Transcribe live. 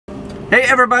Hey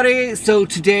everybody! So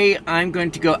today I'm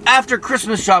going to go after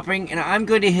Christmas shopping and I'm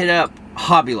going to hit up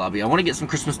Hobby Lobby. I want to get some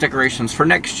Christmas decorations for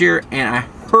next year, and I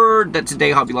heard that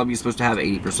today Hobby Lobby is supposed to have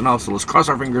 80% off, so let's cross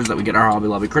our fingers that we get our Hobby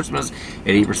Lobby Christmas at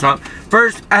 80% off.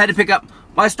 First, I had to pick up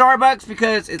my Starbucks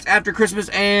because it's after Christmas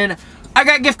and I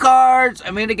got gift cards.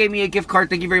 Amanda gave me a gift card.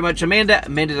 Thank you very much, Amanda.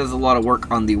 Amanda does a lot of work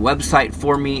on the website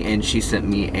for me, and she sent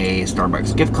me a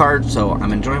Starbucks gift card, so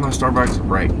I'm enjoying my Starbucks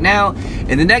right now.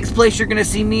 And the next place you're gonna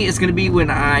see me is gonna be when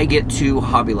I get to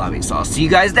Hobby Lobby, so I'll see you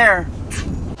guys there.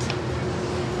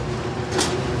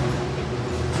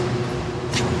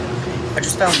 I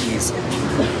just found these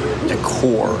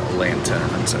decor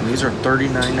lanterns, and these are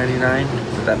 $39.99.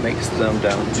 That makes them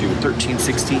down to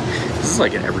 $13.60. This is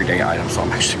like an everyday item, so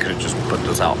I'm actually gonna just put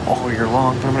this out all year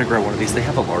long. But I'm gonna grab one of these. They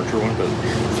have a larger one, but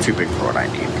it's too big for what I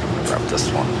need. I'm gonna grab this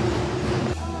one.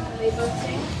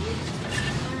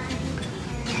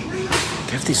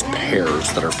 They have these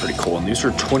pears that are pretty cool, and these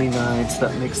are $29, so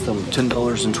that makes them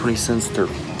 $10.20. They're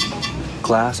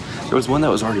glass. There was one that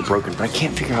was already broken, but I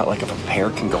can't figure out like if a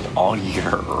pear can go all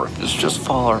year or if it's just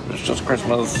fall or if it's just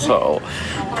Christmas, so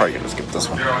I'm probably gonna skip this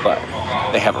one. But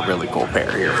they have a really cool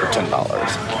pear here for $10.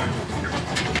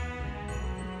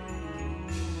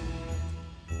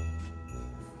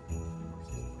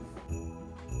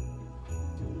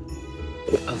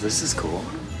 Oh, this is cool.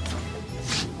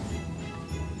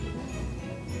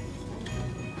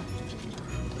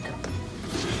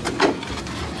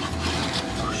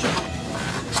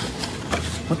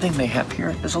 One thing they have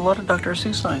here is a lot of Dr.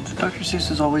 Seuss signs. Dr.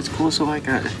 Seuss is always cool, so I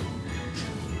got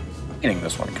getting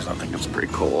this one because I think it's pretty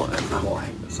cool, and I will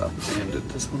hang this up. And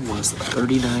this one was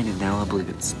 $39, and now I believe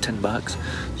it's $10.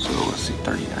 So let's see,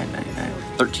 $39.99,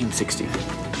 $13.60.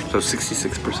 So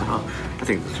 66% off. I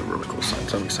think this is a really cool sign,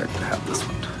 so I'm excited to have this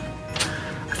one.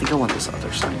 I think I want this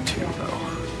other sign too, though.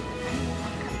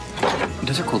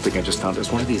 Another cool thing I just found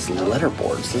is one of these letter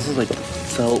boards. This is like the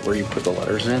felt where you put the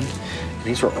letters in. And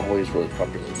these are always really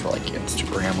popular for like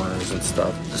Instagrammers and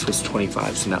stuff. This was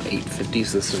 $25, so now $8.50,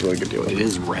 so this is a really good deal. It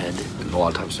is red, and a lot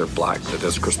of times they're black, but it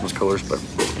is Christmas colors, but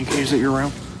you can use it year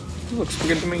round. It looks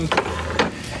good to me.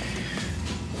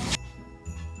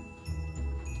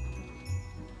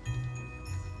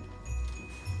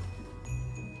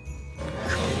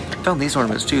 I found these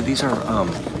ornaments too. These are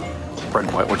red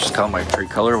and white, which is kind of my tree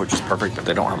color, which is perfect, but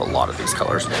they don't have a lot of these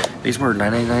colors. These were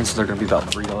 $9.99, so they're gonna be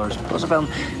about $3. Plus I found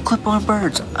clip-on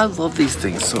birds. I love these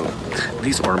things. So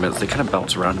these ornaments, they kind of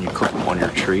bounce around and you clip them on your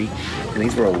tree. And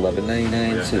these were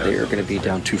 $11.99, so they are gonna be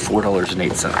down to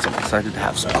 $4.08. So I'm excited to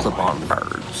have some clip-on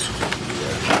birds.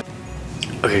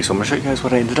 Okay, so I'm gonna show you guys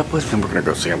what I ended up with, and we're gonna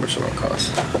go see how much it all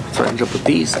costs. So I ended up with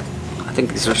these. I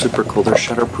think these are super cool. They're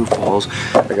shatterproof balls.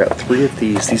 I got 3 of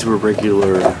these. These were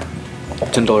regular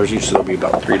 $10 each, so it'll be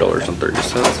about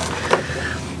 $3.30.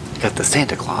 Got the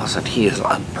Santa Claus, and he is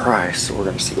on price, so we're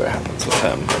gonna see what happens with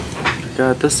him.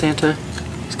 Got this Santa.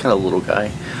 He's kind of a little guy,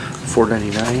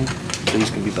 $4.99. So he's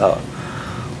gonna be about,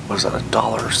 what is that,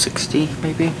 $1.60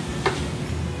 maybe?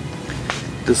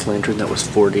 This lantern that was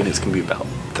 $40, and it's gonna be about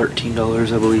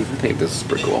 $13, I believe. I think this is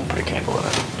pretty cool. I'll put a candle in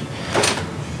it.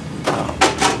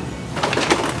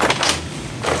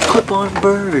 Clip-on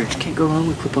birds. Can't go wrong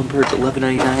with clip-on birds.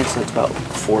 $11.99, so that's about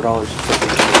 $4.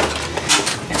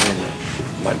 And then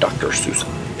my Dr. Seuss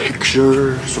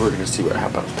picture. So we're gonna see what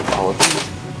happens with all of these.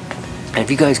 And if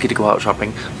you guys get to go out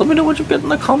shopping, let me know what you get in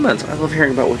the comments. I love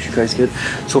hearing about what you guys get.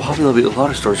 So Hobby Lobby, a lot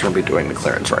of stores are gonna be doing the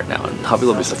clearance right now, and Hobby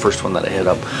Lobby is the first one that I hit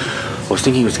up. I was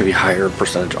thinking it was gonna be higher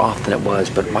percentage off than it was,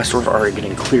 but my stores are already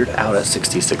getting cleared out at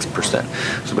 66%.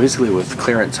 So basically with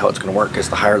clearance, how it's gonna work is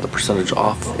the higher the percentage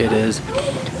off it is,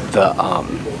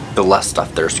 the less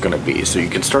stuff there's going to be. So you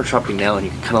can start shopping now, and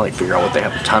you can kind of like figure out what they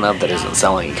have a ton of that isn't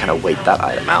selling, and kind of wait that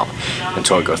item out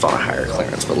until it goes on a higher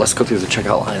clearance. But let's go through the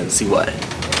checkout line and see what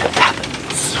happens.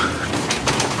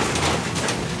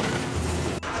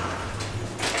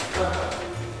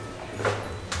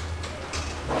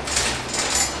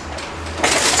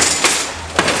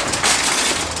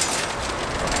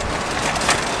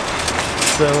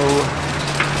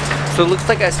 So it looks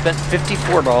like I spent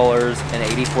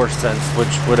 $54.84,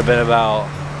 which would have been about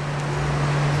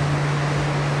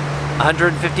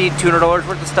 $150, $200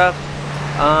 worth of stuff.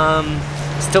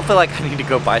 Still feel like I need to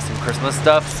go buy some Christmas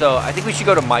stuff, so I think we should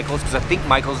go to Michael's, because I think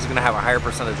Michael's is going to have a higher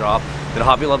percentage off than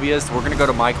Hobby Lobby is. So we're going to go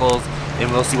to Michael's,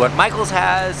 and we'll see what Michael's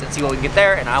has and see what we can get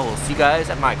there, and I will see you guys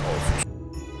at Michael's.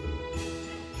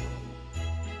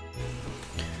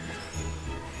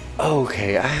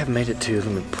 Okay, I have made it to,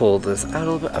 let me pull this out a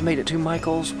little bit. I made it to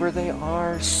Michael's, where they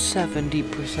are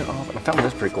 70% off. And I found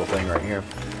this pretty cool thing right here.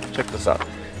 Check this out.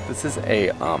 This is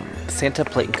a Santa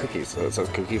plate and cookies. So it says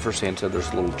cookie for Santa. There's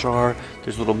a little jar.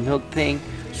 There's a little milk thing.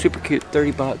 Super cute.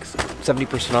 30 bucks.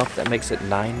 70% off. That makes it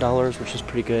 $9, which is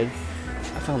pretty good.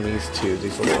 I found these too.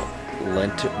 These little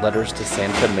letters to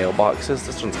Santa mailboxes.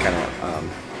 This one's kind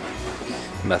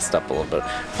of messed up a little bit.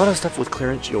 A lot of stuff with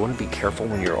clearance. You want to be careful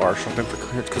when you are shopping for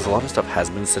clearance because a lot of stuff has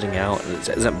been sitting out and it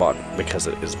isn't bought because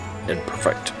it is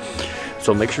imperfect.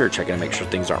 So make sure you're checking and make sure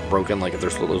things aren't broken. Like if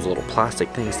there's those little plastic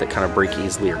things that kind of break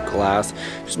easily or glass,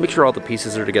 just make sure all the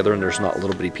pieces are together and there's not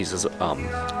little bitty pieces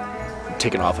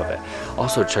taken off of it.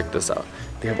 Also check this out.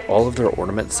 They have all of their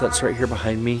ornament sets right here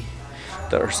behind me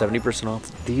that are 70%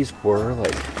 off. These were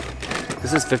like,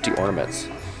 this is 50 ornaments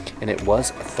and it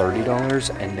was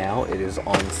 $30 and now it is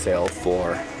on sale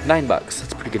for $9.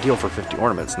 That's a pretty good deal for 50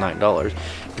 ornaments, $9.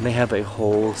 And they have a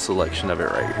whole selection of it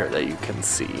right here that you can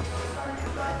see.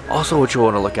 Also, what you'll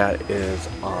want to look at is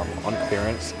on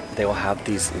clearance, they will have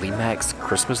these Limax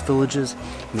Christmas villages.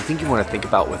 And the thing you want to think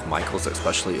about with Michaels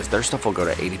especially is their stuff will go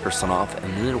to 80% off,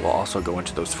 and then it will also go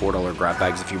into those $4 grab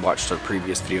bags if you watched a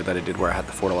previous video that I did where I had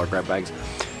the $4 grab bags.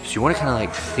 So you want to kind of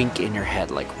like think in your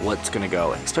head like what's going to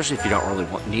go, especially if you don't really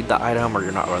need the item or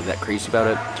you're not really that crazy about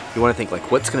it. You want to think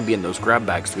like what's going to be in those grab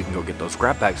bags so we can go get those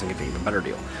grab bags and get an even better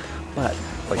deal. But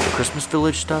like the Christmas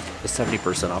Village stuff is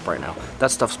 70% off right now. That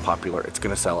stuff's popular. It's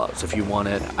going to sell out. So if you want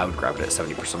it, I would grab it at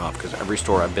 70% off because every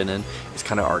store I've been in is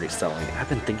kind of already selling. I've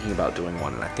been thinking about doing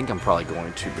one and I think I'm probably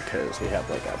going to because we have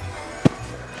like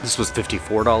this was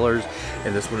 $54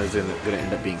 and this one is going to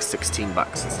end up being 16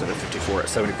 bucks instead of 54 at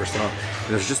 70% off.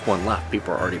 And there's just one left.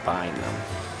 People are already buying them.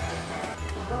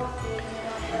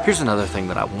 Here's another thing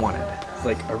that I wanted.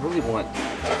 Like I really want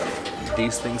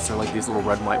these things. They're like these little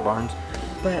red and white barns.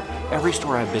 But every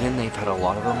store I've been in, they've had a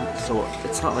lot of them, so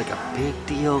it's not like a big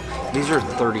deal. These are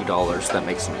 $30, that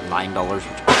makes them $9, which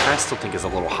I still think is a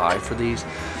little high for these.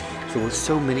 So with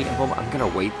so many of them, I'm gonna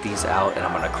wait these out and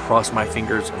I'm gonna cross my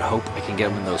fingers and hope I can get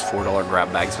them in those $4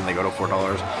 grab bags when they go to $4,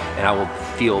 and I will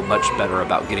feel much better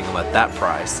about getting them at that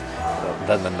price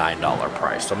than the $9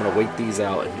 price. So I'm gonna wait these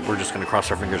out and we're just gonna cross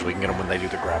our fingers we can get them when they do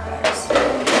the grab bags.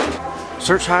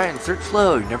 Search high and search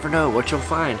low, you never know what you'll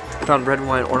find. I found red and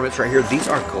white ornaments right here. These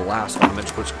are glass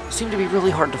ornaments, which seem to be really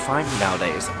hard to find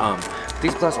nowadays.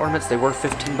 These glass ornaments, they were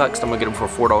 15 bucks. I'm gonna get them for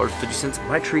 $4.50.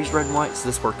 My tree's red and white, so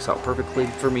this works out perfectly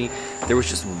for me. There was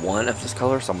just one of this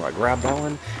color, so I'm gonna grab that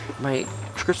one. My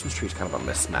Christmas tree is kind of a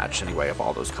mismatch anyway of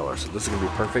all those colors, so this is gonna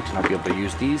be perfect, and I'll be able to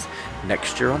use these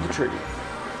next year on the tree.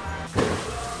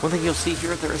 One thing you'll see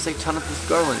here, there is a ton of this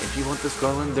garland. If you want this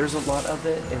garland, there's a lot of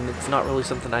it, and it's not really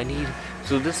something I need.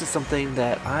 So this is something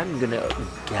that I'm gonna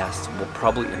guess will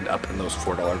probably end up in those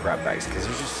 $4 grab bags because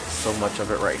there's just so much of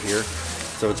it right here.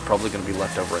 So it's probably gonna be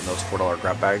left over in those $4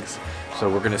 grab bags. So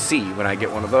we're gonna see when I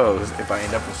get one of those if I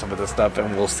end up with some of this stuff,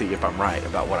 and we'll see if I'm right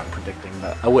about what I'm predicting.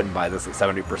 But I wouldn't buy this at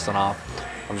 70% off.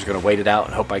 I'm just gonna wait it out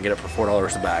and hope I get it for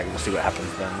 $4 a bag. We'll see what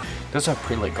happens then. Those have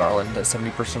pre-lit garland at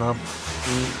 70% off.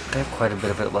 They have quite a bit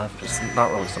of it left. It's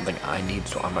not really something I need,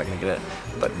 so I'm not gonna get it.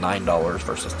 But $9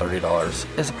 versus $30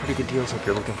 is a pretty good deal. So if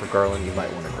you're looking for garland, you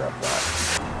might want to grab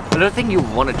that. Another thing you'll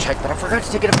want to check that I forgot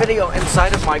to take in a video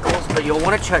inside of Michael's, but you'll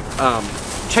want to check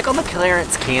check on the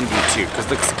clearance candy too, because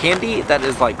the candy that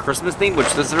is like Christmas themed,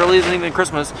 which this really isn't even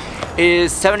Christmas,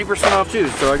 is 70% off too.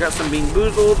 So I got some Bean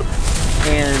Boozled,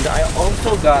 and I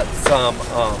also got some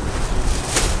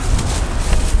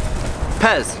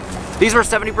Pez. These were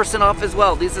 70% off as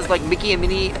well. These is like Mickey and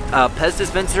Minnie Pez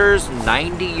dispensers,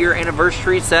 90-year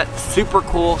anniversary set, super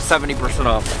cool, 70%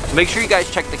 off. So make sure you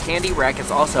guys check the candy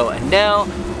rackets also. And now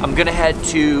I'm gonna head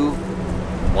to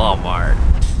Walmart.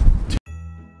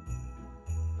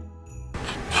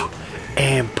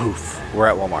 And poof, we're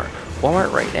at Walmart.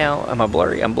 Walmart right now, am I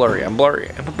blurry? I'm blurry, I'm blurry,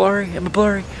 am I blurry, am I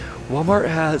blurry? Walmart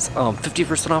has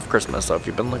 50% off Christmas, so if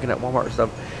you've been looking at Walmart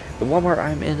stuff, the Walmart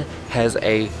I'm in has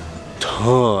a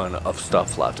ton of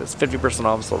stuff left. It's 50%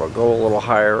 off, so it'll go a little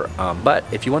higher, but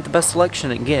if you want the best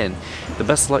selection, again, the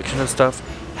best selection of stuff,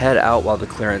 head out while the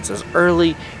clearance is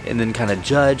early, and then kind of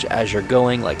judge as you're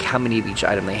going, like how many of each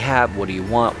item they have, what do you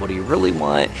want, what do you really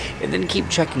want, and then keep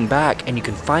checking back, and you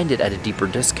can find it at a deeper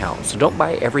discount. So don't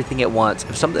buy everything at once.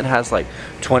 If something has like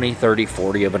 20, 30,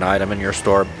 40 of an item in your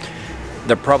store,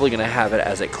 they're probably going to have it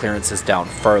as it clearances down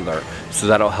further. So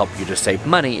that'll help you to save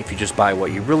money if you just buy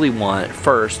what you really want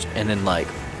first, and then like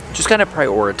just kind of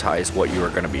prioritize what you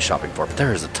are going to be shopping for. But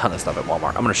there is a ton of stuff at Walmart.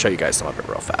 I'm going to show you guys some of it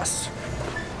real fast.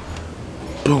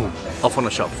 Boom, elf on a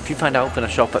shelf. If you find elf on a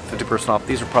shelf at 50% off,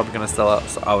 these are probably going to sell out,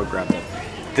 so I would grab them.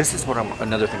 This is what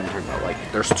another thing I'm talking about. Like,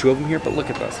 there's two of them here, but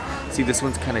look at this. See, this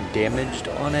one's kind of damaged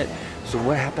on it. So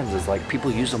what happens is like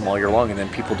people use them all year long and then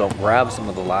people don't grab some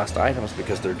of the last items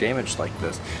because they're damaged like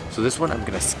this. So this one I'm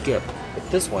gonna skip,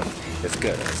 but this one is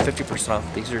good. It's 50%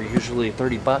 off. These are usually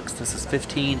 30 bucks. This is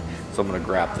 15, so I'm gonna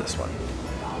grab this one.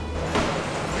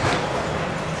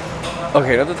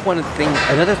 Okay,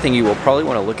 another thing you will probably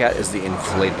want to look at is the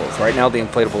inflatables. Right now the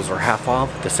inflatables are half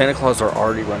off. The Santa Claus are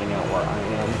already running out where I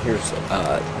am. Here's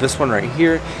this one right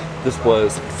here. This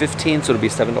was 15, so it'll be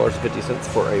 $7.50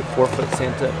 for a 4-foot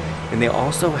Santa. And they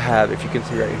also have, if you can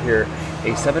see right here,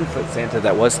 a 7-foot Santa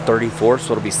that was 34,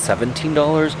 so it'll be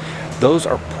 $17. Those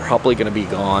are probably going to be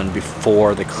gone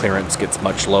before the clearance gets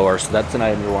much lower, so that's an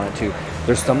item you want to.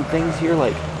 There's some things here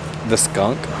like the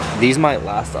skunk. These might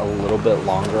last a little bit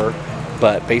longer,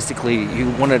 but basically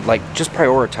you want to like just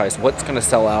prioritize what's going to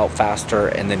sell out faster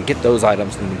and then get those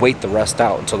items and wait the rest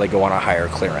out until they go on a higher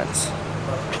clearance.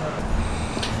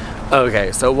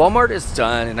 Okay, so Walmart is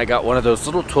done and I got one of those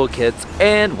little toolkits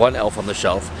and one elf on the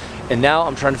shelf. And now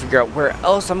I'm trying to figure out where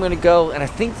else I'm gonna go, and I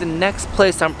think the next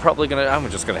place I'm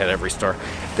just gonna hit every store.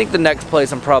 I think the next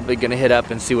place I'm probably gonna hit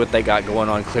up and see what they got going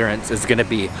on clearance is gonna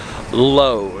be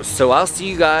Lowe's. So I'll see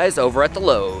you guys over at the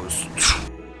Lowe's.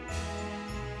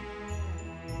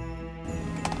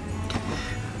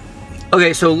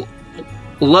 Okay, so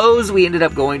Lowe's we ended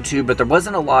up going to, but there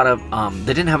wasn't a lot of,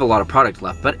 they didn't have a lot of product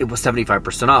left, but it was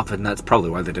 75% off, and that's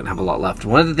probably why they didn't have a lot left.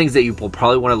 One of the things that you will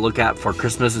probably want to look at for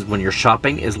Christmas is when you're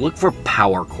shopping is look for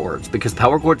power cords, because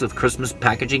power cords with Christmas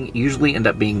packaging usually end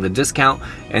up being the discount,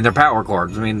 and they're power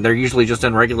cords. I mean, they're usually just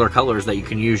in regular colors that you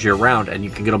can use year round, and you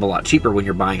can get them a lot cheaper when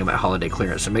you're buying them at holiday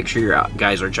clearance, so make sure your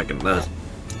guys are checking those.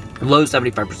 Lowe's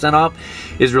 75% off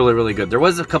is really, really good. There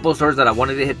was a couple of stores that I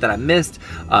wanted to hit that I missed.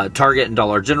 Target and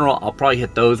Dollar General, I'll probably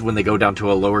hit those when they go down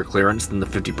to a lower clearance than the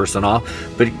 50%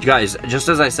 off. But guys, just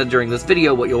as I said during this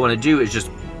video, what you'll want to do is just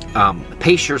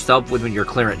pace yourself when you're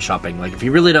clearance shopping. Like if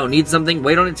you really don't need something,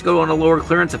 wait on it to go on a lower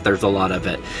clearance if there's a lot of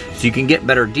it. So you can get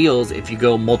better deals if you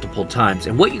go multiple times.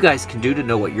 And what you guys can do to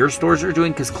know what your stores are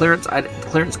doing, because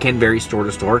clearance can vary store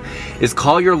to store, is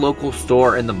call your local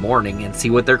store in the morning and see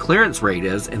what their clearance rate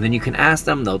is, and then you can ask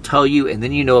them, they'll tell you, and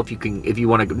then you know if you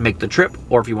want to make the trip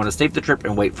or if you want to save the trip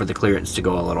and wait for the clearance to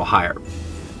go a little higher.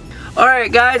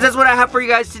 Alright guys, that's what I have for you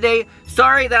guys today.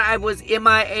 Sorry that I was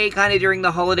MIA kind of during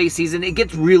the holiday season. It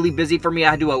gets really busy for me.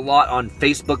 I do a lot on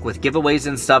Facebook with giveaways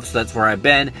and stuff, so that's where I've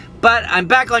been. But I'm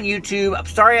back on YouTube. I'm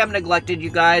sorry I've neglected you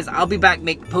guys. I'll be back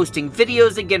posting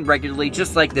videos again regularly,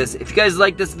 just like this. If you guys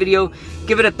like this video,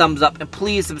 give it a thumbs up, and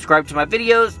please subscribe to my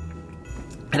videos.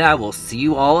 And I will see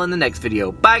you all in the next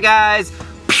video. Bye guys!